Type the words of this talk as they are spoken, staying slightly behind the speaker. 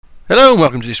Hello and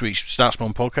welcome to this week's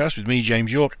StatsBomb podcast with me,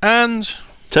 James Yorke, and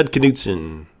Ted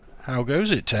Knutson. How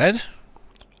goes it, Ted?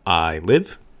 I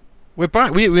live. We're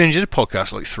back. We only did a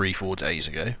podcast like 3-4 days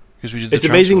ago because we did. It's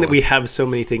amazing that we have so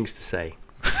many things to say.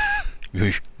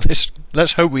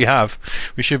 Let's hope we have.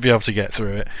 We should be able to get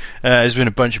through it. There's been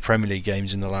a bunch of Premier League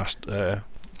games in the last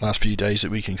few days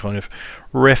that we can kind of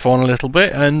riff on a little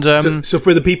bit. And so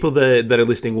for the people that are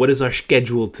listening, what is our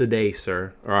schedule today,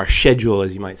 sir, or our schedule,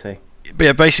 as you might say?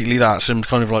 Yeah, basically that, some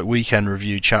kind of like weekend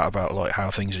review chat about like how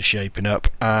things are shaping up,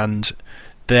 and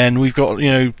then we've got,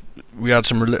 we had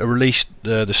some released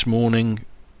this morning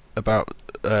about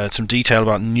some detail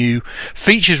about new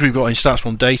features we've got in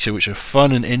StatsBomb data, which are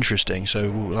fun and interesting. So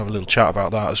we'll have a little chat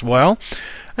about that as well,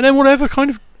 and then whatever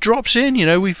kind of drops in.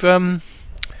 We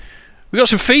got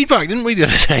some feedback, didn't we, the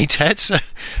other day, Ted? So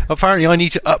apparently I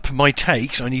need to up my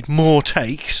takes. I need more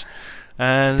takes.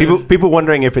 And people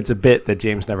wondering if it's a bit that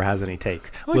James never has any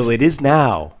takes. It is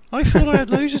now. I thought I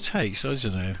had loads of takes. I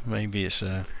don't know. Maybe it's...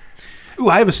 Ooh,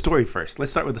 I have a story first.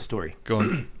 Let's start with the story. Go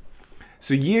on.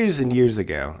 So years and years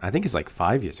ago, I think it's like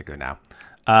 5 years ago now,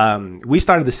 we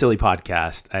started the Silly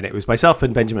Podcast, and it was myself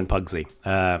and Benjamin Pugsley.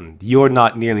 You're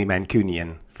not nearly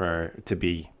Mancunian to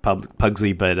be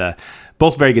Pugsley, but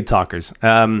both very good talkers.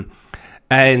 And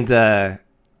a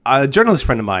journalist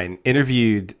friend of mine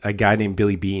interviewed a guy named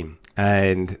Billy Bean.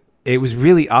 And it was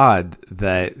really odd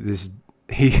that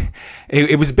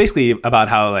it was basically about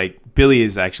how like Billy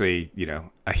is actually,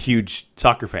 a huge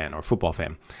soccer fan or football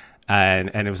fan. And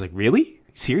it was like, really?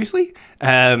 Seriously?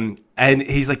 And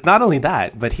he's like, not only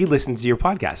that, but he listens to your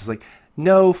podcast. It's like,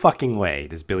 no fucking way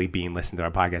does Billy Bean listen to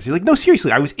our podcast. He's like, no,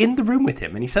 seriously, I was in the room with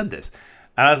him and he said this.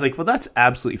 And I was like, well, that's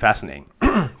absolutely fascinating.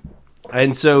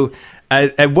 And so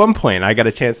at one point, I got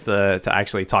a chance to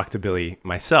actually talk to Billy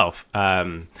myself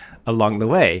along the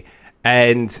way.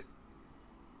 And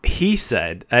he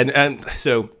said, and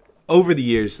so over the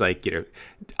years,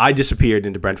 I disappeared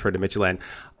into Brentford and Midtjylland.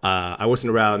 I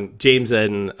wasn't around. James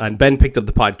and Ben picked up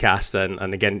the podcast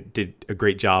and again did a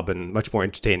great job and much more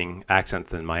entertaining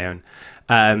accents than my own.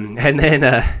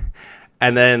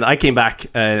 And then I came back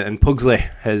and Pugsley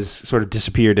has sort of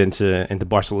disappeared into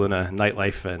Barcelona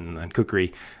nightlife and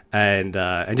cookery. And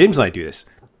James and I do this.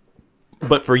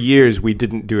 But for years, we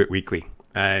didn't do it weekly.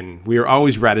 And we were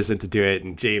always reticent to do it.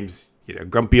 And James,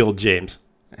 grumpy old James.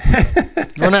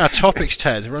 Run out of topics,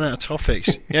 Ted. Run out of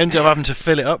topics. You end up having to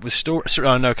fill it up with stories.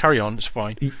 Oh, no, carry on. It's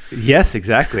fine. Yes,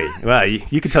 exactly. Well,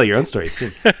 you can tell your own stories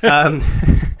soon.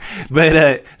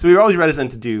 But so we were always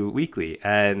reticent to do weekly.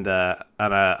 And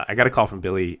I got a call from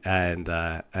Billy. And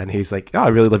he's like, oh, I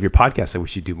really love your podcast. I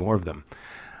wish you'd do more of them.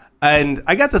 And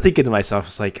I got to thinking to myself,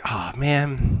 it's like, oh,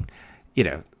 man,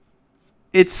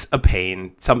 it's a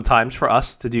pain sometimes for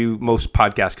us to do most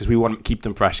podcasts because we want to keep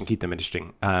them fresh and keep them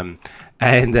interesting. And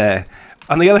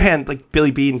on the other hand, like Billy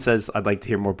Bean says, I'd like to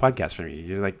hear more podcasts from you.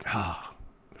 You're like, oh,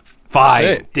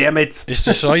 fine, damn it. It's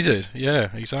decided. Yeah,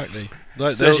 exactly.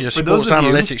 There's your sports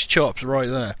analytics chops right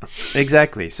there.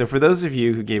 Exactly. So for those of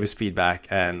you who gave us feedback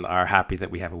and are happy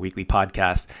that we have a weekly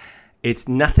podcast, it's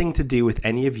nothing to do with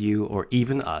any of you or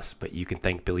even us, but you can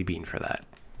thank Billy Bean for that.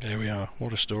 There we are.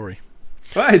 What a story.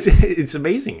 Well, it's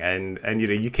amazing, and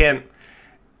you can't,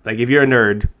 like, if you're a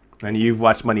nerd and you've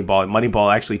watched Moneyball, and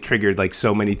Moneyball actually triggered like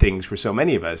so many things for so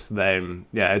many of us, then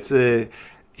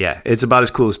it's about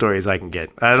as cool a story as I can get.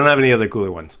 I don't have any other cooler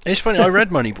ones. It's funny, I read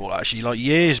Moneyball actually like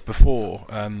years before,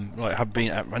 have been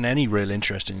had any real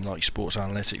interest in like sports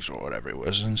analytics or whatever it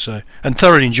was, and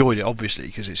thoroughly enjoyed it obviously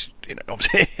because it's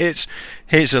obviously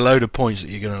it's a load of points that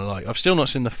you're gonna like. I've still not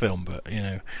seen the film, but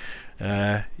it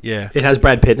has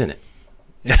Brad Pitt in it.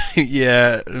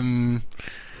 Yeah, I'm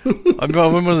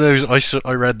one of those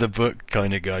I read the book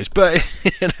kind of guys, but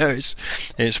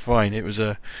it's fine. It was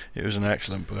an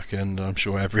excellent book, and I'm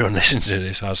sure everyone listening to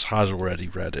this has already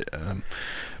read it.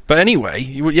 But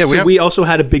anyway, we also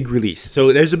had a big release.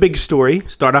 So there's a big story.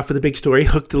 Start off with a big story,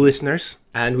 hook the listeners,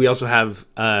 and we also have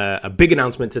a big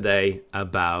announcement today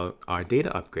about our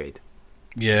data upgrade.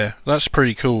 Yeah, that's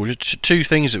pretty cool. Just two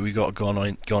things that we got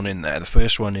gone in there. The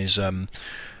first one is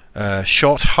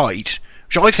shot height,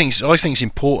 which I think is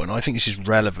important. I think this is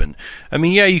relevant. I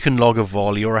mean, yeah, you can log a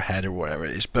volley or a header or whatever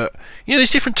it is, but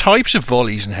there's different types of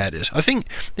volleys and headers. I think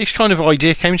this kind of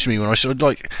idea came to me when I saw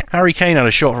like Harry Kane had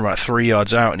a shot from about 3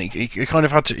 yards out, and he kind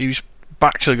of he was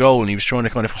back to the goal and he was trying to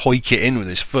kind of hoik it in with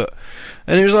his foot,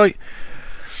 and it was like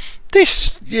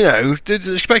this, the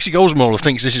expected goals model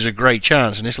thinks this is a great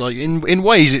chance, and it's like in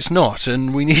ways it's not,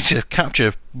 and we need to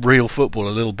capture real football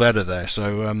a little better there.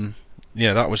 So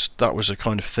that was a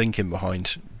kind of thinking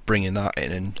behind bringing that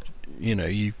in, and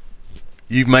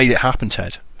you've made it happen,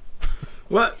 Ted.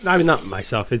 Well, I mean, not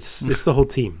myself. It's the whole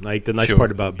team. Like, the nice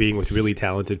part about being with really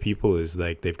talented people is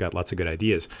like they've got lots of good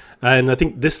ideas. And I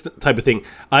think this type of thing,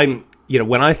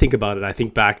 when I think about it, I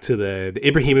think back to the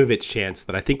Ibrahimovic chance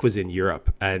that I think was in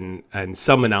Europe, and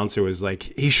some announcer was like,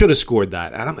 he should have scored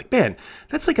that. And I'm like, man,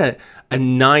 that's like a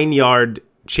 9-yard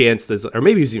chance, or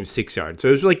maybe it was even 6 yards. So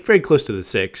it was like very close to the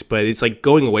 6, but it's like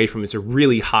going away from it's a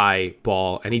really high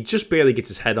ball, and he just barely gets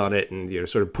his head on it and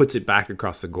sort of puts it back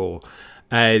across the goal.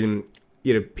 And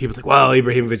people think, well,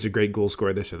 Ibrahimovic is a great goal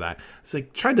scorer, this or that. It's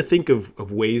like trying to think of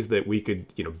ways that we could,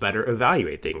 better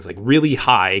evaluate things, like really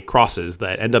high crosses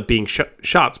that end up being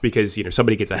shots because,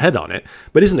 somebody gets a head on it,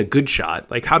 but isn't a good shot.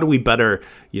 Like, how do we better,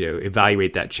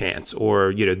 evaluate that chance?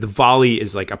 Or, the volley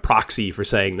is like a proxy for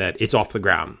saying that it's off the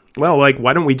ground. Well, like,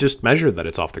 why don't we just measure that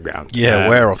it's off the ground? Yeah,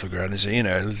 where off the ground is it?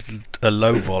 A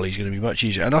low volley is going to be much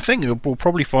easier. And I think we'll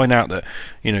probably find out that,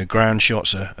 ground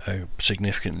shots are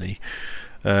significantly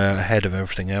ahead of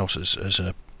everything else as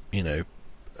a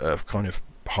a kind of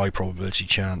high probability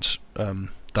chance.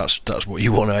 That's what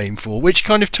you want to aim for, which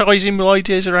kind of ties in with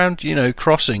ideas around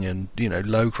crossing and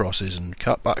low crosses and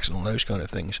cutbacks and all those kind of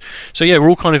things. So yeah, we're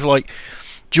all kind of like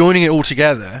joining it all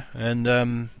together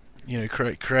and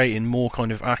creating more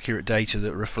kind of accurate data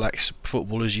that reflects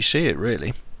football as you see it,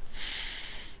 really.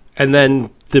 And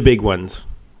then the big ones,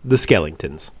 the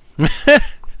Skellingtons.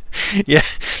 Yeah,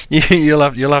 you'll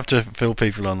have to fill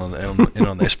people in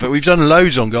on this, but we've done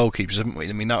loads on goalkeepers, haven't we?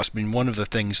 I mean, that's been one of the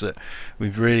things that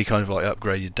we've really kind of like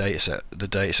upgraded the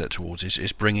data set towards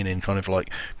is bringing in kind of like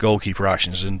goalkeeper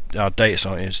actions, and our data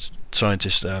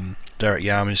scientist Derek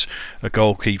Yam is a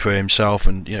goalkeeper himself,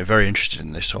 and very interested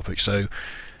in this topic. So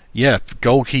yeah,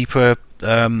 goalkeeper.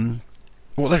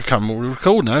 What they can't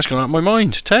recall now? It's gone out of my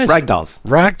mind. Ted.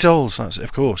 Ragdolls. That's it,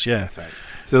 of course. Yeah. That's right.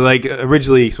 So, like,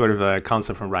 originally sort of a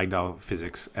concept from ragdoll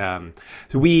physics. So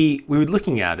we were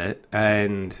looking at it,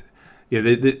 and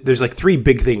there's like 3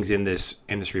 big things in this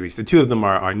release. The 2 of them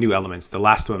are new elements. The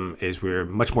last one is we're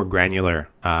much more granular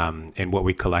in what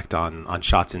we collect on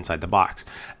shots inside the box.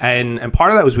 And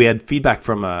part of that was we had feedback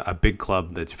from a big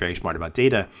club that's very smart about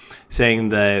data, saying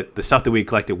that the stuff that we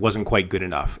collected wasn't quite good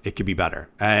enough. It could be better.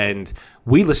 And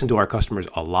we listen to our customers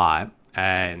a lot.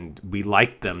 And we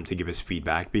like them to give us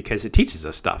feedback because it teaches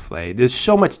us stuff. Like, there's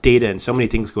so much data and so many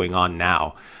things going on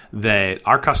now that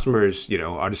our customers,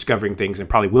 are discovering things and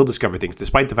probably will discover things,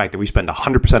 despite the fact that we spend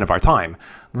 100% of our time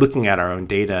looking at our own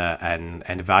data and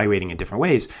evaluating in different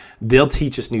ways. They'll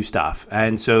teach us new stuff.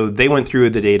 And so they went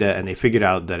through the data and they figured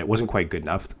out that it wasn't quite good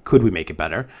enough. Could we make it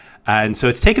better? And so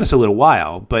it's taken us a little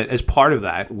while, but as part of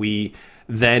that, we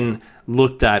then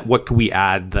looked at what could we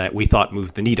add that we thought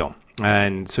moved the needle.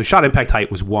 And so shot impact height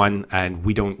was one, and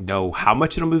we don't know how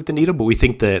much it'll move the needle, but we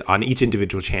think that on each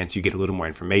individual chance you get a little more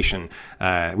information.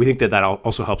 We think that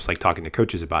also helps, like, talking to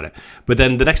coaches about it. But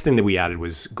then the next thing that we added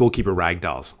was goalkeeper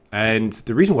ragdolls. And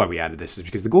the reason why we added this is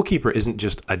because the goalkeeper isn't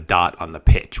just a dot on the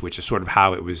pitch, which is sort of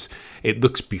how it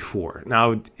looks before.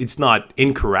 Now, it's not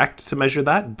incorrect to measure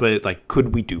that, but like,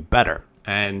 could we do better?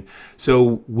 And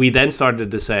so we then started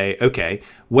to say, okay,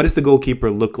 what does the goalkeeper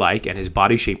look like and his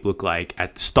body shape look like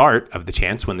at the start of the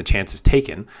chance when the chance is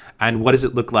taken? And what does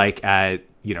it look like at,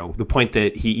 the point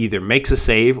that he either makes a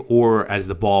save or as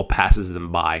the ball passes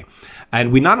them by?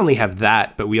 And we not only have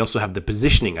that, but we also have the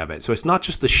positioning of it. So it's not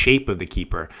just the shape of the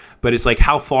keeper, but it's like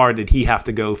how far did he have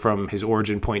to go from his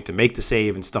origin point to make the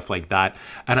save and stuff like that.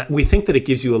 And we think that it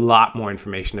gives you a lot more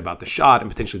information about the shot and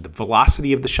potentially the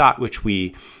velocity of the shot, which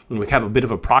we have a bit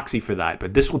of a proxy for that.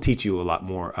 But this will teach you a lot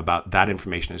more about that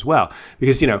information as well.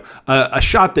 Because, a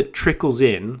shot that trickles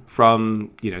in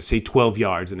from, say 12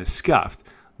 yards and is scuffed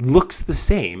looks the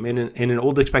same in an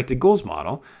old expected goals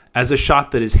model as a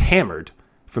shot that is hammered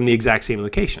from the exact same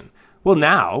location. Well,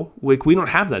 now we don't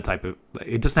have that type of,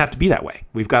 it doesn't have to be that way.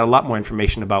 We've got a lot more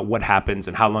information about what happens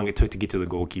and how long it took to get to the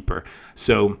goalkeeper.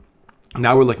 So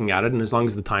now we're looking at it, and as long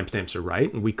as the timestamps are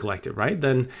right and we collect it right,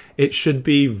 then it should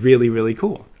be really, really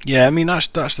cool. Yeah, I mean, that's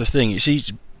the thing. It's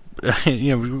easy,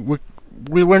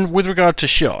 with regard to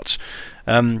shots,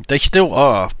 they still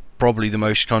are probably the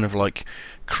most kind of like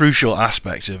crucial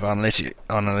aspect of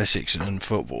analytics in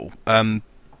football.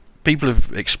 People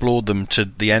have explored them to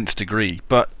the nth degree,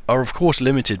 but are of course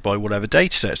limited by whatever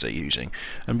data sets they're using.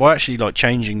 And by actually like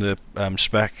changing the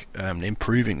spec,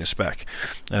 improving the spec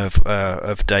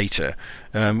of data,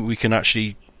 we can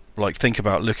actually like think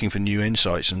about looking for new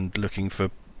insights and looking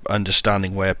for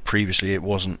understanding where previously it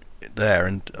wasn't there.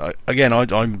 And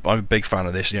I'm a big fan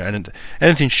of this. And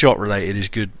anything shot related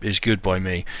is good by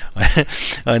me.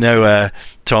 I know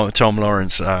Tom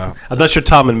Lawrence. I'm not sure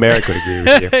Tom and Merrick would agree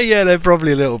with you. Yeah, they're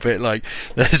probably a little bit like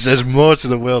there's more to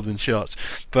the world than shots.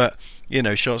 But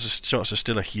shots are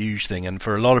still a huge thing, and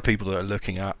for a lot of people that are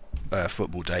looking at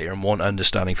football data and want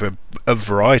understanding for a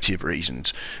variety of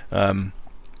reasons,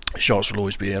 shots will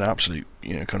always be an absolute,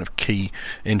 kind of key,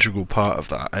 integral part of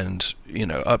that. And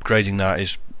upgrading that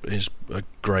is a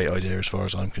great idea as far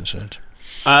as I'm concerned.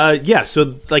 So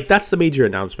that's the major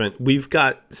announcement. We've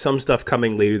got some stuff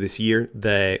coming later this year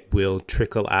that will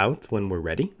trickle out when we're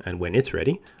ready and when it's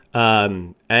ready.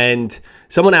 And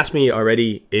someone asked me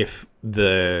already if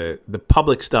the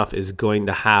public stuff is going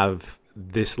to have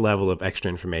this level of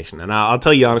extra information. And I'll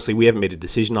tell you honestly, we haven't made a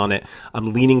decision on it.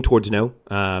 I'm leaning towards no,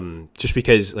 just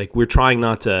because we're trying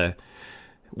not to,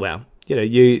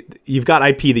 you've got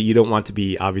IP that you don't want to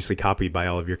be obviously copied by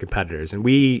all of your competitors. And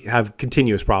we have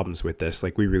continuous problems with this.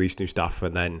 We release new stuff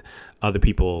and then other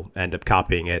people end up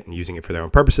copying it and using it for their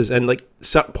own purposes. And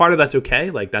part of that's okay.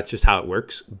 That's just how it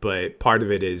works. But part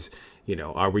of it is,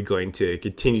 are we going to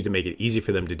continue to make it easy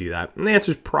for them to do that? And the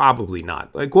answer is probably not.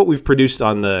 What we've produced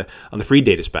on the free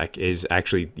data spec is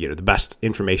actually, the best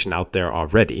information out there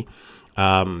already.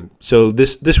 So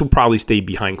this will probably stay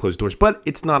behind closed doors, but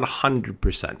it's not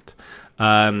 100%.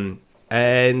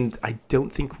 And I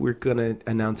don't think we're going to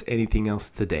announce anything else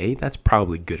today. That's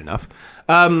probably good enough.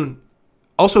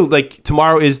 Also,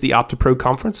 tomorrow is the OptaPro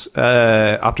conference,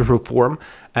 OptaPro forum,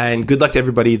 and good luck to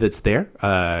everybody that's there.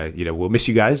 We'll miss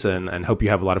you guys and hope you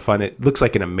have a lot of fun. It looks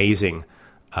like an amazing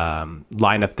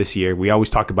lineup this year. We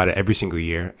always talk about it every single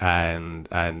year, and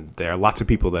there are lots of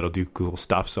people that'll do cool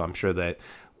stuff. So I'm sure that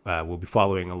we'll be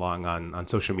following along on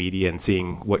social media and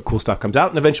seeing what cool stuff comes out,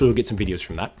 and eventually we'll get some videos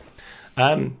from that.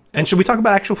 And should we talk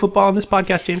about actual football on this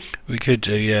podcast, James? We could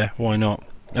do, yeah. Why not?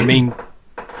 I mean,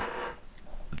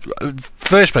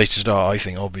 first place to start, I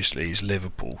think, obviously, is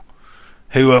Liverpool,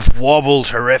 who have wobbled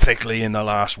horrifically in the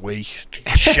last week,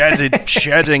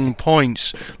 shedding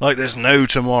points like there's no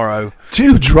tomorrow.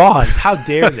 2 draws. How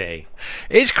dare they?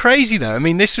 It's crazy, though. I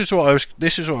mean, this is what I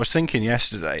was thinking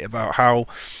yesterday about how,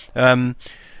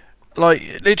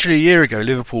 literally a year ago,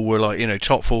 Liverpool were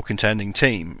top 4 contending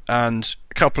team, and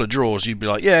a couple of draws, you'd be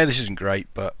like, yeah, this isn't great,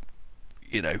 but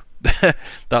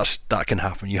that can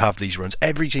happen. You have these runs.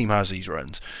 Every team has these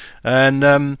runs,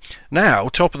 and now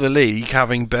top of the league,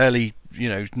 having barely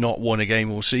not won a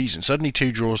game all season, suddenly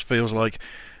 2 draws feels like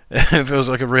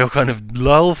a real kind of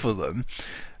lull for them,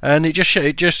 and it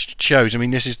just shows. I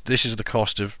mean, this is the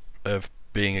cost of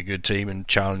being a good team and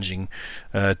challenging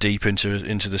deep into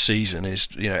the season. Is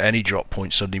any drop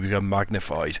points suddenly become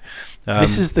magnified.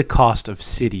 This is the cost of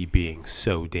City being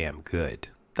so damn good.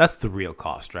 That's the real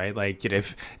cost, right?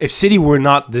 If City were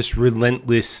not this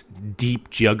relentless deep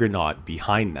juggernaut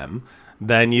behind them,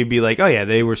 then you'd be like, oh yeah,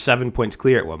 they were 7 points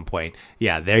clear at one point.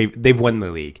 Yeah, they've won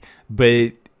the league,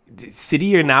 but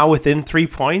City are now within 3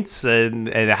 points and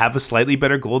have a slightly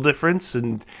better goal difference.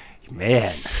 And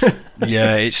man,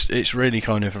 yeah, it's really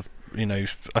kind of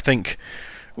I think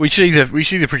we see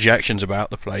the projections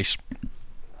about the place.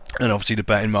 And obviously the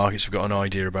betting markets have got an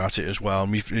idea about it as well.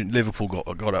 And Liverpool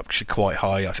got up quite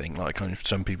high, I think. Kind of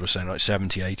some people are saying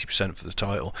 70-80% for the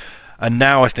title. And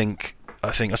now I think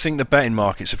the betting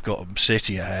markets have got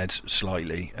City ahead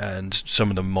slightly, and some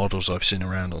of the models I've seen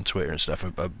around on Twitter and stuff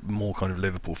are more kind of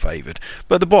Liverpool favoured.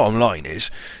 But the bottom line is,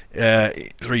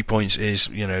 3 points is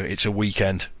it's a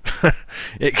weekend.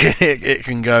 it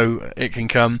can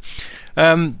come.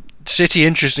 City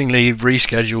interestingly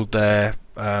rescheduled their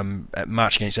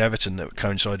match against Everton that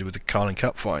coincided with the Carling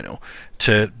Cup final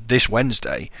to this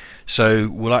Wednesday, so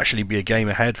we'll actually be a game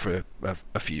ahead for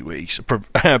a few weeks,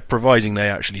 providing they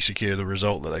actually secure the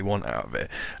result that they want out of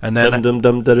it. And then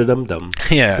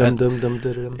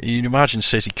you imagine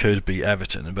City could beat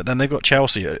Everton, but then they've got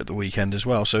Chelsea at the weekend as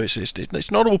well, so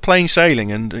it's not all plain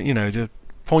sailing, and the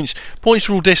points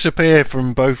will disappear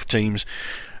from both teams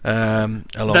along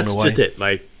the way. That's just it.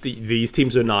 These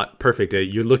teams are not perfect.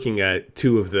 You're looking at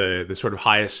 2 of the sort of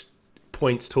highest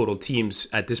points total teams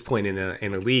at this point in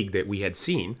a league that we had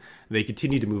seen. They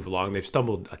continue to move along. They've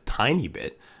stumbled a tiny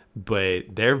bit,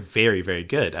 but they're very, very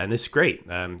good, and it's great.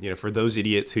 For those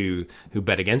idiots who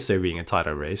bet against there being a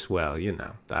title race, well,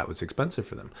 that was expensive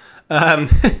for them.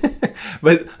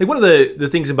 But one of the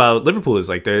things about Liverpool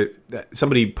is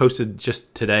somebody posted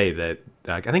just today that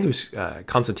I think it was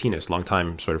Konstantinos,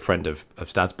 longtime sort of friend of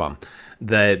StatsBomb,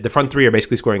 that the front 3 are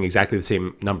basically scoring exactly the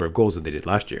same number of goals that they did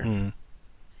last year. Mm.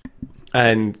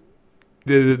 And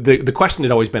the question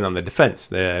had always been on the defense.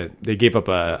 They gave up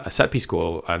a set piece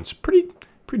goal and it's pretty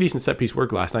decent set piece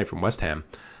work last night from West Ham.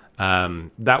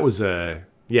 That was the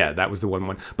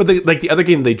 1-1. But the other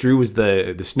game they drew was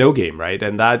the snow game, right?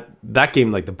 And that game,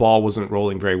 the ball wasn't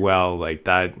rolling very well.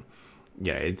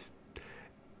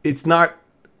 It's not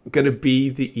going to be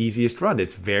the easiest run.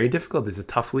 It's very difficult. It's a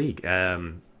tough league.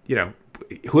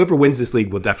 Whoever wins this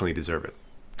league will definitely deserve it.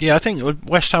 Yeah, I think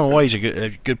West Ham away is a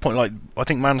good point. Like, I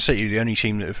think Man City are the only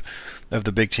team of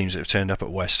the big teams that have turned up at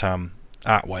West Ham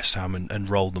and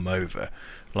rolled them over.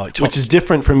 Like, which is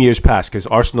different from years past, because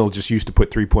Arsenal just used to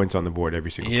put 3 points on the board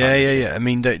every single time. Yeah. I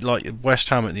mean, West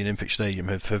Ham at the Olympic Stadium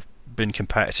have been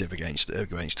competitive against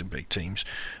the big teams.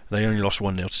 They only lost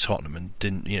 1-0 to Tottenham and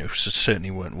didn't,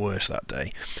 certainly weren't worse that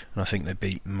day. And I think they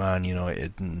beat Man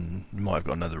United and might have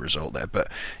got another result there. But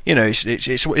it's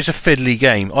a fiddly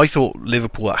game. I thought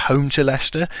Liverpool at home to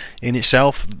Leicester in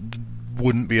itself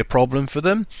wouldn't be a problem for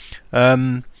them.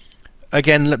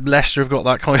 Again, Leicester have got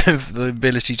that kind of the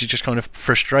ability to just kind of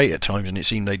frustrate at times, and it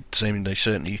seemed they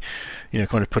certainly,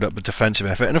 kind of put up a defensive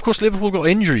effort. And of course, Liverpool got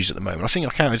injuries at the moment. I think I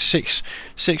counted six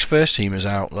first teamers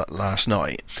out last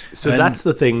night. So that's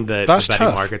the thing that the betting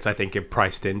tough. Markets, I think, get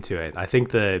priced into it. I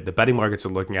think the betting markets are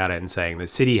looking at it and saying that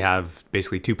City have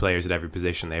basically 2 players at every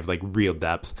position. They have like real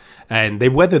depth, and they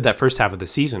weathered that first half of the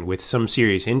season with some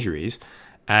serious injuries,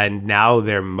 and now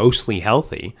they're mostly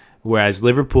healthy. Whereas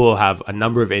Liverpool have a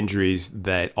number of injuries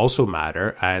that also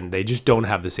matter, and they just don't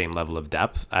have the same level of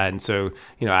depth. And so,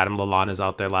 Adam Lallana's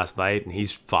out there last night, and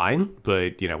he's fine.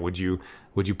 But would you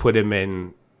put him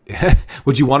in?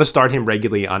 Would you want to start him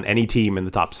regularly on any team in the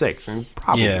top 6? And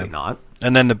probably not.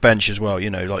 And then the bench as well.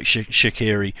 Like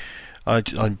Shaqiri. I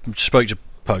spoke to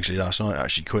Pugsley last night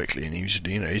actually quickly, and he was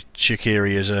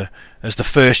Shaqiri as the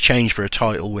first change for a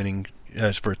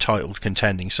title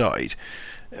contending side.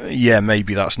 Yeah,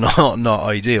 maybe that's not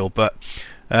ideal, but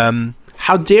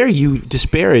how dare you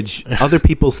disparage other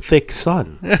people's thick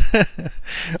son?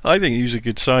 I think he was a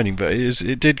good signing, but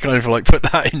it did kind of like put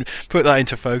that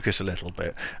into focus a little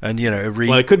bit. And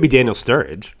well, it could be Daniel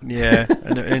Sturridge. Yeah,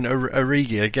 and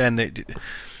Origi again.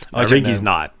 Origi's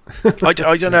not.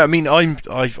 I don't know. I mean,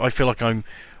 I feel like I'm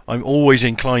always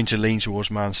inclined to lean towards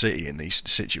Man City in these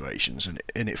situations,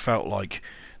 and it felt like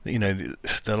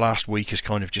the last week has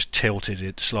kind of just tilted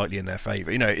it slightly in their favour.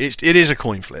 It is a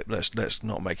coin flip. Let's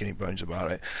not make any bones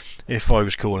about it. If I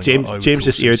was calling, James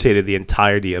just irritated the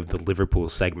entirety of the Liverpool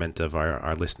segment of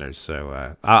our listeners.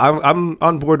 So I'm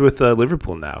on board with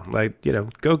Liverpool now.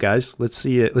 Go guys. Let's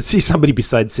see somebody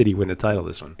besides City win a title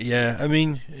this one. Yeah, I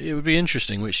mean, it would be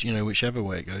interesting whichever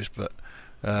way it goes, but.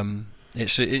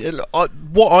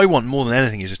 What I want more than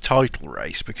anything is a title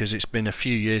race, because it's been a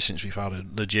few years since we've had a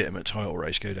legitimate title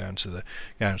race go down to the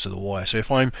wire. So if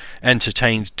I'm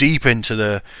entertained deep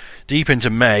into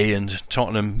May and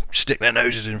Tottenham stick their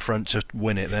noses in front to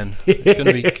win it, then it's going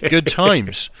to be good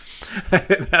times.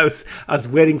 I was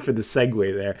waiting for the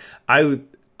segue there. I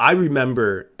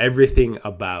remember everything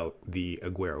about the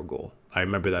Aguero goal. I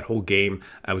remember that whole game.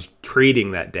 I was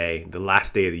trading that day, the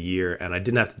last day of the year, and I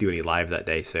didn't have to do any live that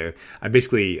day. So I was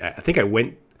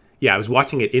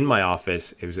watching it in my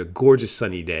office. It was a gorgeous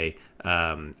sunny day.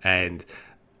 I'm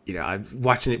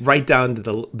watching it right down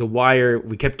to the wire.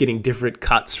 We kept getting different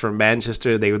cuts from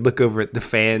Manchester. They would look over at the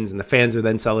fans, and the fans were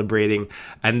then celebrating.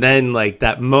 And then like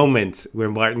that moment where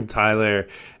Martin Tyler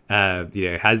has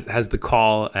the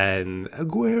call and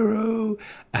Aguero,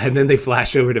 and then they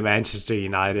flash over to Manchester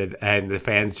United, and the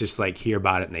fans just like hear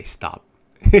about it and they stop.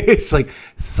 It's like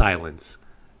silence.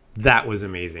 That was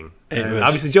amazing.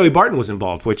 Obviously, Joey Barton was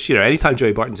involved, which anytime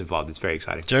Joey Barton's involved, it's very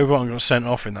exciting. Joey Barton got sent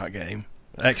off in that game.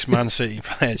 Ex-Man City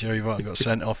player Joey Barton got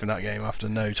sent off in that game after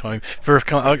no time.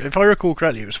 If I recall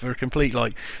correctly, it was for a complete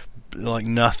like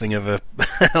nothing of a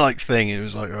thing. It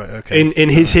was like, right, okay. In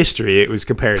his history, it was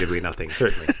comparatively nothing,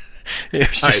 certainly. It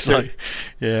was just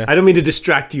yeah. I don't mean to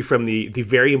distract you from the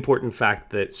very important fact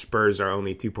that Spurs are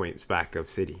only 2 points back of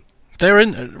City. They're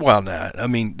in. Well, no. I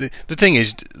mean, the thing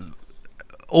is,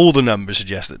 all the numbers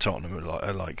suggest that Tottenham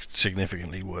are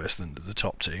significantly worse than the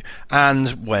top 2.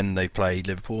 And when they played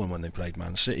Liverpool and when they played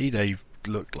Man City, they've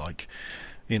looked like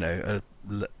a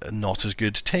not as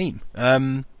good team.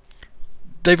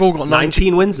 They've all got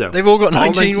 19 wins, though. They've all got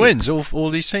 19 wins, all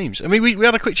these teams. I mean, we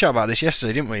had a quick chat about this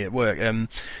yesterday, didn't we, at work? I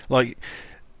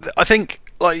think,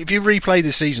 if you replay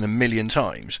this season a million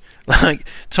times,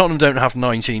 Tottenham don't have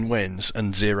 19 wins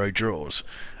and 0 draws.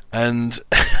 And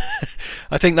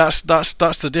I think that's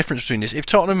the difference between this. If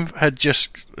Tottenham had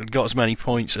just got as many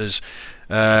points as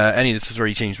any of the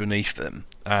 3 teams beneath them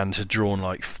and had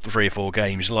drawn 3 or 4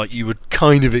 games, you would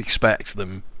kind of expect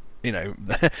them,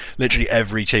 literally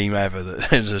every team ever that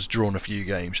has drawn a few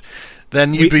games,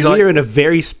 then you'd be we're in a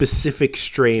very specific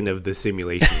strain of the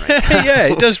simulation right now. Yeah,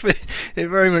 it does. It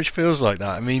very much feels like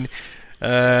that. I mean,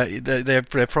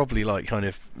 they're probably I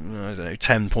don't know,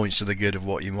 10 points to the good of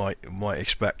what you might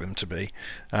expect them to be,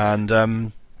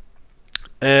 and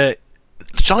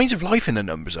signs of life in the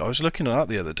numbers. I was looking at that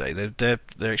the other day.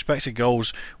 Their expected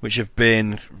goals, which have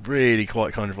been really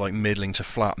quite kind of like middling to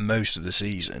flat most of the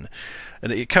season,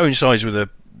 and it coincides with a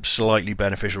slightly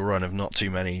beneficial run of not too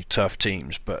many tough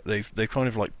teams, but they've kind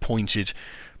of like pointed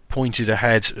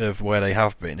ahead of where they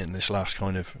have been in this last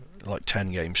kind of like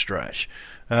 10-game stretch.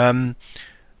 I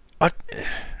think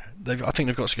they've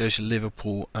got to go to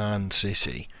Liverpool and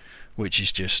City, which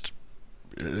is just,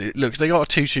 look, they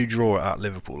got a 2-2 draw at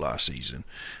Liverpool last season,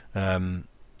 and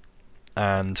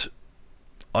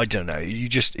I don't know.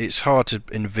 It's hard to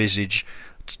envisage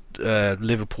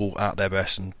Liverpool at their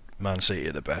best and Man City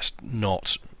at their best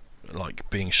not like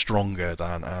being stronger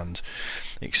than and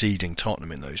exceeding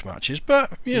Tottenham in those matches.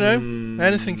 But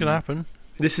anything can happen.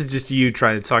 This is just you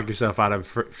trying to talk yourself out of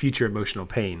future emotional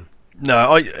pain.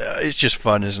 No, it's just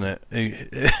fun, isn't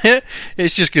it?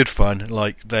 It's just good fun.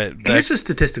 Like here's a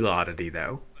statistical oddity,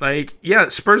 though. Like, yeah,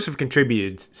 Spurs have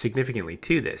contributed significantly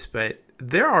to this, but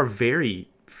there are very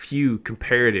few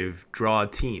comparative draw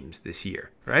teams this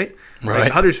year, right? Right.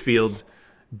 Like Huddersfield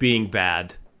being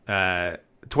bad,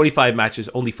 25 matches,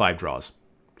 only 5 draws.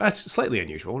 That's slightly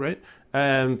unusual, right?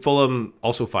 Fulham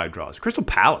also 5 draws. Crystal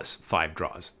Palace 5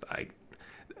 draws. Like,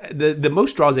 the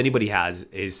most draws anybody has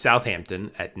is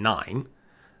Southampton at 9,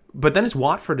 but then it's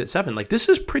Watford at 7. Like, this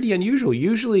is pretty unusual.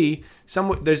 Usually,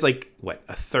 there's like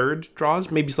a third draws,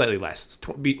 maybe slightly less.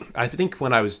 I think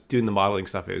when I was doing the modeling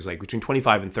stuff, it was like between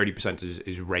 25 and 30%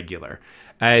 is regular,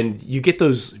 and you get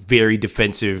those very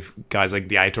defensive guys like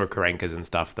the Aitor Karenkas and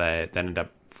stuff that end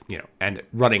up and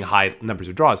running high numbers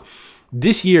of draws.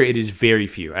 This year, it is very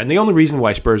few. And the only reason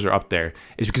why Spurs are up there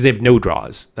is because they have no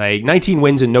draws. Like 19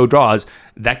 wins and no draws,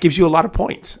 that gives you a lot of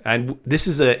points. And this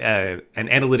is an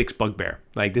analytics bugbear.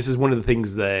 Like, this is one of the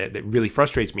things that really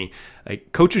frustrates me.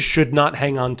 Like, coaches should not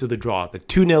hang on to the draw. The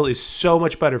 2-0 is so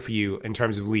much better for you in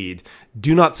terms of lead.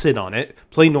 Do not sit on it.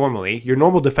 Play normally. Your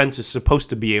normal defense is supposed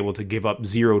to be able to give up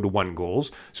 0 to 1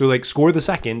 goals. So, like, score the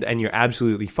second and you're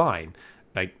absolutely fine.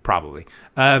 Like, probably.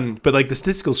 But like the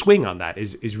statistical swing on that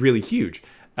is really huge.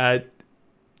 I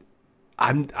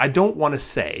don't want to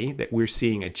say that we're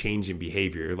seeing a change in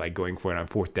behavior, like going for it on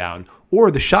 4th down,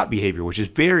 or the shot behavior, which is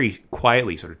very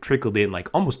quietly sort of trickled in, like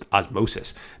almost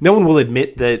osmosis. No one will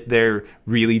admit that they're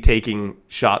really taking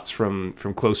shots from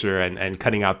closer and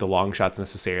cutting out the long shots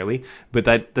necessarily, but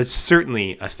that's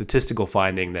certainly a statistical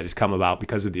finding that has come about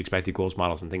because of the expected goals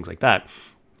models and things like that,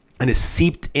 and is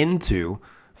seeped into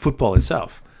football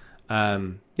itself.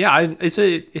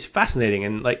 It's fascinating,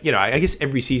 and like, I guess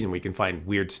every season we can find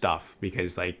weird stuff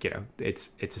because, like, it's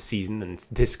a season and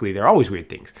statistically there are always weird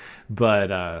things,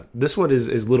 but this one is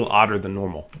a little odder than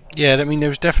normal. Yeah, I mean, there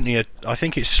was definitely I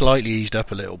think it's slightly eased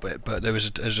up a little bit, but there was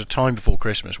a time before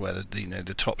Christmas where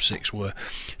the top 6 were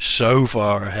so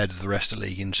far ahead of the rest of the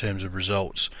league in terms of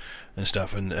results and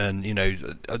stuff, and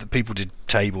other people did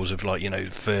tables of like,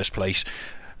 first place,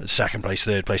 second place,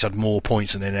 third place had more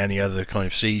points than in any other kind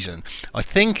of season. I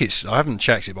haven't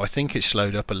checked it, but I think it's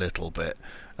slowed up a little bit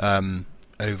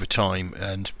over time,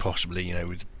 and possibly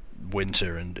with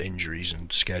winter and injuries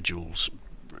and schedules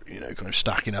kind of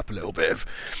stacking up a little bit, have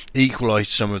equalised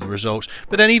some of the results.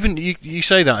 But then even you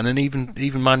say that, and then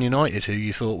even Man United, who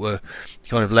you thought were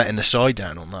kind of letting the side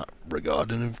down on that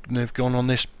regard, and have gone on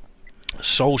this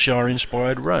Solskjaer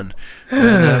inspired run.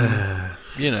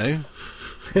 And,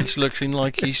 it's looking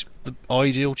like he's the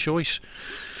ideal choice.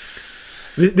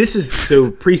 This is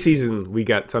so preseason. We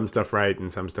got some stuff right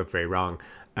and some stuff very wrong.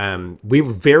 We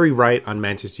were very right on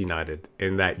Manchester United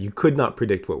in that you could not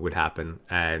predict what would happen.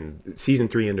 And season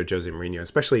 3 under Jose Mourinho,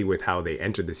 especially with how they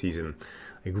entered the season,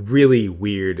 like really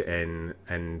weird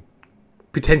and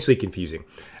potentially confusing.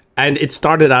 And it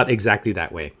started out exactly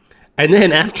that way. And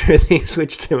then after they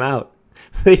switched him out,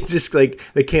 they just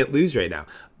they can't lose right now.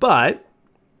 But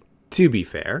to be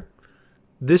fair,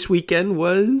 this weekend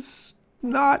was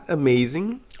not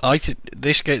amazing. I think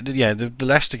this game, the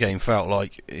Leicester game felt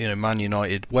like Man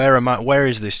United. Where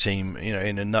is this team?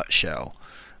 In a nutshell.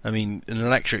 I mean, an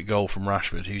electric goal from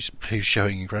Rashford, who's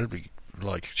showing incredibly,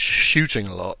 like, shooting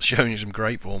a lot, showing some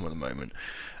great form at the moment,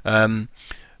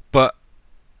 but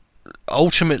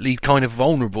ultimately kind of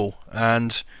vulnerable.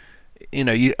 And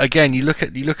you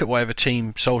look at whatever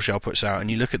team Solskjaer puts out,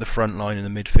 and you look at the front line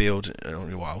in the midfield,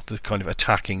 the kind of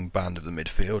attacking band of the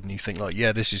midfield, and you think like,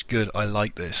 yeah, this is good. I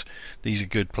like this. These are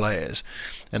good players.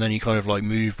 And then you kind of like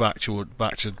move back through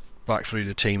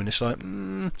the team, and it's like,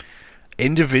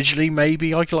 individually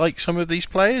maybe I like some of these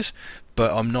players,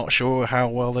 but I'm not sure how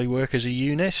well they work as a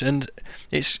unit. And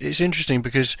it's interesting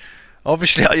because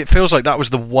obviously it feels like that was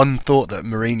the one thought that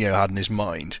Mourinho had in his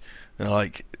mind.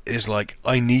 Like, is like,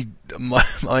 I need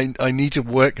I need to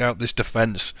work out this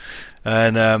defense,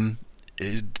 and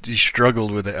he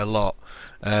struggled with it a lot,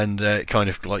 and it kind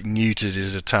of like neutered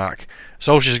his attack.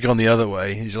 Solskjaer's gone the other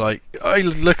way. He's like, I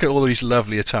look at all these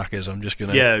lovely attackers. I'm just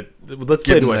gonna let's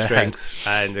play to our strengths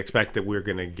and expect that we're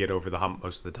gonna get over the hump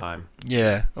most of the time.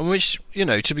 Yeah, and which,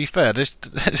 to be fair, they've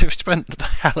spent a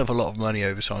hell of a lot of money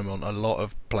over time on a lot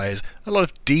of players, a lot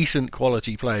of decent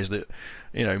quality players that,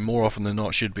 more often than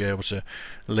not should be able to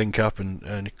link up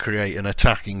and create an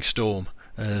attacking storm.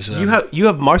 You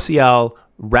have Martial,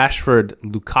 Rashford,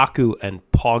 Lukaku, and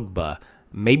Pogba.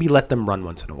 Maybe let them run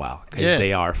once in a while, because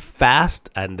they are fast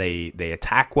and they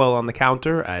attack well on the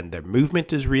counter, and their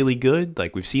movement is really good.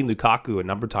 Like, we've seen Lukaku a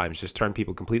number of times just turn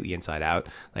people completely inside out.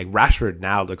 Like, Rashford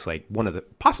now looks like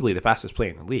possibly the fastest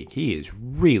player in the league. He is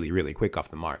really, really quick off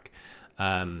the mark.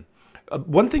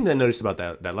 One thing that I noticed about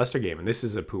that Leicester game, and this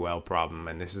is a Puel problem,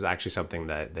 and this is actually something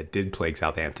that did plague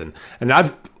Southampton,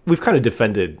 and we've kind of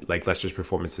defended like Leicester's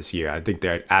performance this year. I think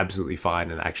they're absolutely fine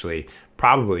and actually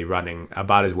probably running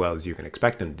about as well as you can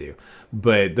expect them to do.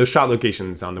 But those shot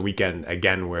locations on the weekend,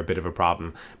 again, were a bit of a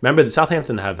problem. Remember that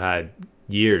Southampton have had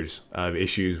years of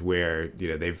issues where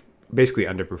they've basically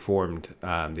underperformed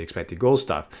the expected goal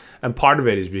stuff, and part of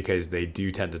it is because they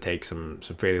do tend to take some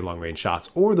fairly long range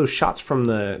shots, or those shots from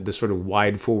the sort of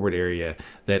wide forward area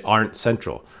that aren't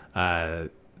central.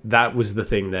 That was the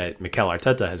thing that Mikel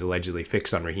Arteta has allegedly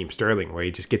fixed on Raheem Sterling, where he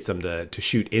just gets them to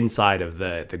shoot inside of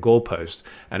the goalpost,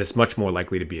 and it's much more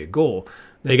likely to be a goal.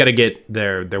 They got to get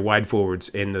their wide forwards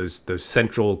in those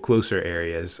central closer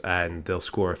areas, and they'll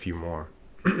score a few more.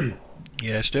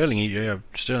 Yeah, Sterling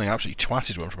absolutely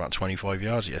twatted one from about 25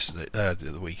 yards yesterday,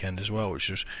 the weekend as well,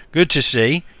 which was good to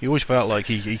see. He always felt like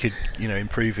he could,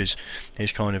 improve his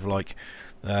kind of like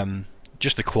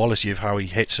just the quality of how he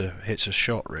hits a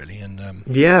shot, really. And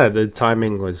the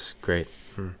timing was great.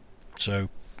 So,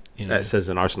 that says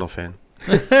an Arsenal fan.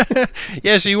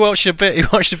 Yeah, so you watched a bit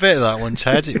of that one,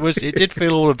 Ted. It did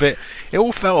feel it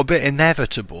all felt a bit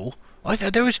inevitable.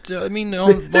 There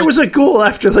was a goal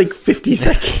after like 50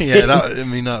 seconds. Yeah,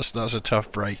 that's a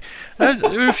tough break. There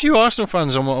were a few Arsenal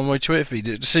fans on my Twitter feed.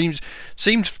 It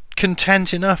seemed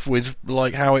content enough with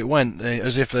like how it went,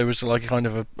 as if there was like kind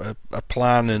of a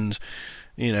plan, and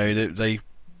they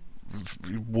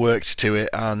worked to it.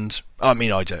 And I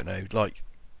don't know, like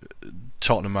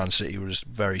Tottenham Man City was a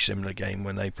very similar game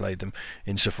when they played them,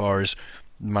 insofar as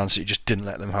Man City just didn't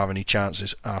let them have any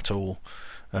chances at all.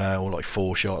 Or like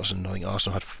 4 shots, and I think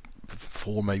Arsenal had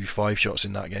 4, maybe 5 shots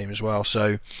in that game as well.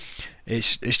 So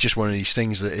it's just one of these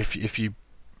things that if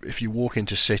you walk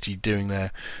into City doing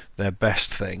their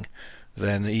best thing,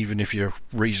 then even if you're a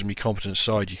reasonably competent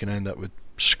side, you can end up with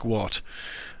squat.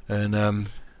 And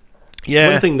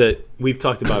one thing that we've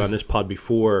talked about on this pod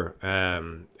before,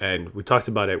 and we talked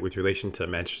about it with relation to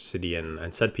Manchester City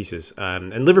and set pieces,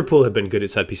 and Liverpool have been good at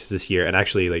set pieces this year, and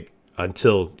actually like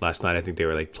until last night I think they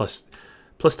were like plus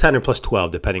 10 or plus 12,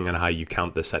 depending on how you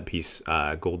count the set piece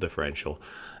goal differential.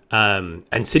 And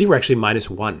City were actually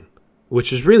 -1,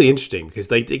 which is really interesting, because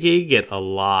they get a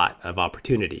lot of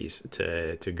opportunities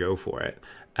to go for it.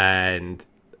 And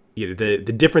the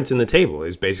difference in the table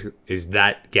is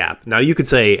that gap. Now, you could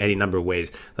say any number of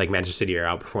ways, like Manchester City are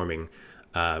outperforming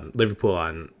Liverpool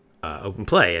on open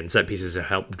play, and set pieces have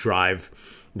helped drive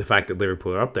the fact that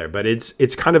Liverpool are up there. But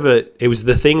it's kind of it was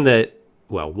the thing that,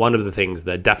 one of the things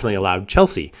that definitely allowed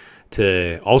Chelsea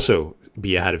to also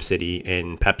be ahead of City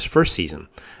in Pep's first season.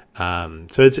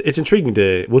 So it's intriguing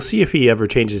we'll see if he ever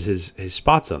changes his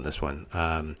spots on this one.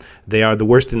 They are the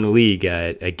worst in the league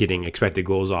at getting expected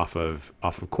goals off of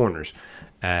corners,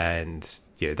 and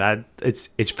that it's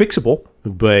fixable,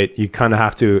 but you kind of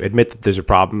have to admit that there's a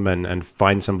problem and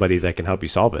find somebody that can help you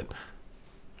solve it.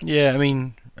 Yeah,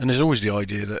 and there's always the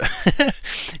idea that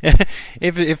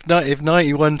if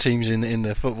 91 teams in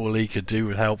the football league could do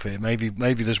with help here, maybe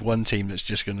there's one team that's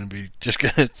just going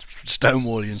to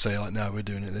stonewall you and say like, no, we're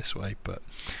doing it this way. But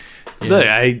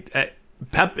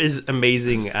Pep is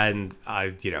amazing, and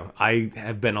I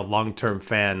have been a long-term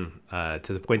fan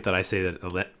to the point that I say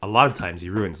that a lot of times he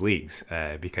ruins leagues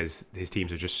because his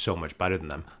teams are just so much better than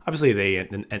them. Obviously,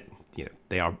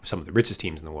 they are some of the richest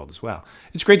teams in the world as well.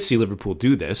 It's great to see Liverpool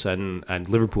do this, and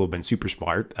Liverpool have been super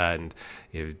smart. And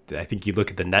I think you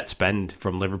look at the net spend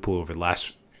from Liverpool over the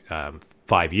last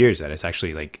 5 years, and it's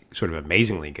actually like sort of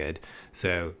amazingly good.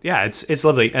 So yeah, it's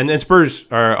lovely. And Spurs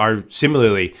are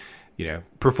similarly,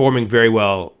 performing very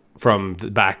well from the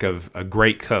back of a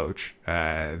great coach.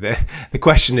 The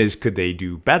question is, could they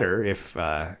do better if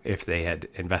they had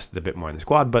invested a bit more in the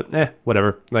squad? But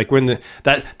whatever. Like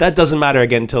that doesn't matter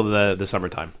again until the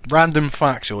summertime. Random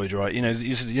factoid, right?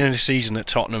 The season that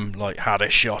Tottenham had a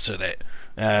shot at it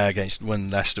against when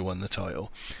Leicester won the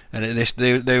title, and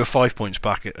they were 5 points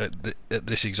back at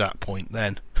this exact point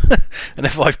then, and they're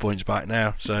 5 points back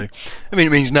now. So, I mean,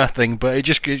 it means nothing, but it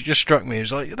just struck me. It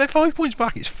was like they're 5 points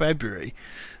back. It's February.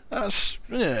 That's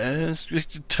it's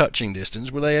just a touching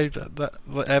distance. Were they ever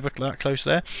that close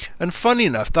there? And funny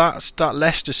enough, that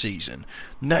Leicester season,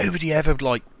 nobody ever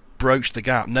broached the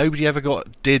gap. Nobody ever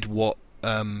did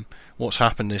what's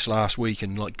happened this last week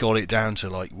and got it down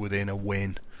to within a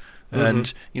win.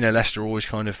 And Leicester always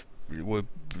kind of were,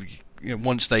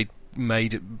 once they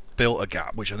built a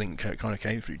gap, which I think kind of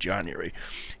came through January.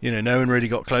 No one really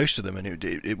got close to them, and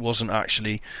it wasn't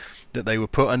actually that they were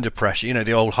put under pressure.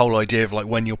 The whole idea of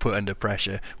when you're put under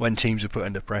pressure, when teams are put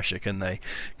under pressure, can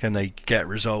they get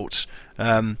results?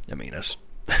 I mean, that's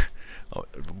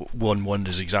one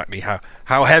wonders exactly how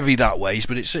heavy that weighs,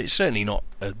 but it's certainly not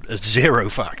a zero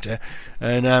factor.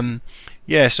 And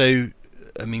so.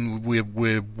 I mean,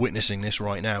 we're witnessing this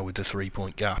right now with the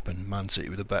 3-point gap and Man City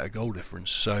with a better goal difference.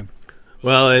 So,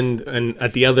 well, and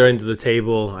at the other end of the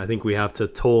table, I think we have to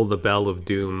toll the bell of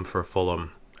doom for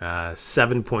Fulham.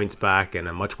 7 points back and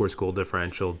a much worse goal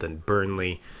differential than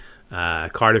Burnley.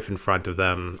 Cardiff in front of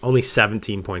them, only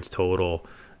 17 points total.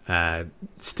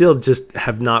 Still just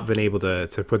have not been able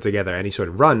to put together any sort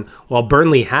of run, while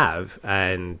Burnley have,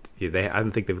 and I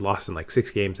don't think they've lost in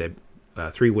 6 games. They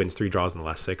 3 wins, 3 draws in the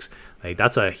last 6.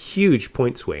 That's a huge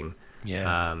point swing.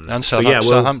 Yeah, and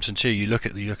Southampton too. You look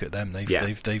at them.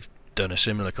 They've done a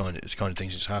similar kind of thing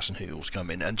since Hasenhutl's come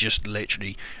in, and just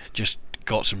literally just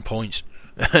got some points.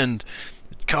 And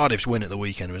Cardiff's win at the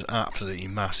weekend was absolutely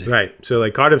massive. Right. So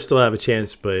Cardiff still have a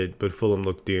chance, but Fulham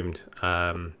look doomed.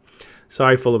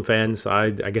 Sorry, Fulham fans.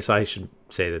 I guess I should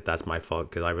say that's my fault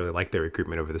because I really liked their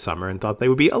recruitment over the summer and thought they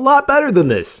would be a lot better than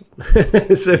this.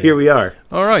 So here we are.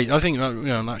 All right, I think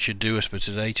that should do us for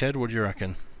today, Ted. What do you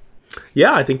reckon?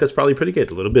 Yeah, I think that's probably pretty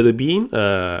good. A little bit of Bean.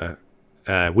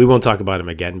 We won't talk about him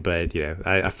again, but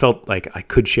I felt like I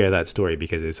could share that story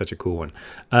because it was such a cool one.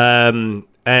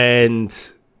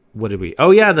 And what did we?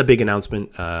 Oh yeah, the big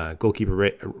announcement. Goalkeeper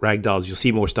Ragdolls. You'll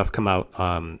see more stuff come out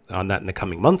on that in the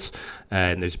coming months.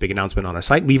 And there's a big announcement on our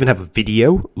site. We even have a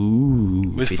video.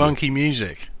 Ooh, with video. Funky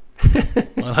music.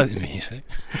 I like the music.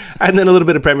 And then a little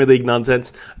bit of Premier League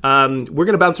nonsense. We're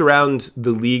going to bounce around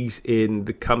the leagues in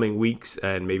the coming weeks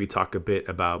and maybe talk a bit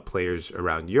about players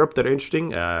around Europe that are interesting.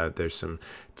 There's some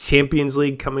Champions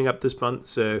League coming up this month,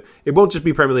 so it won't just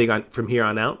be Premier League from here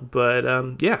on out. But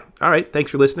yeah, all right.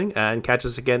 Thanks for listening, and catch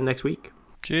us again next week.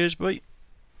 Cheers, bye.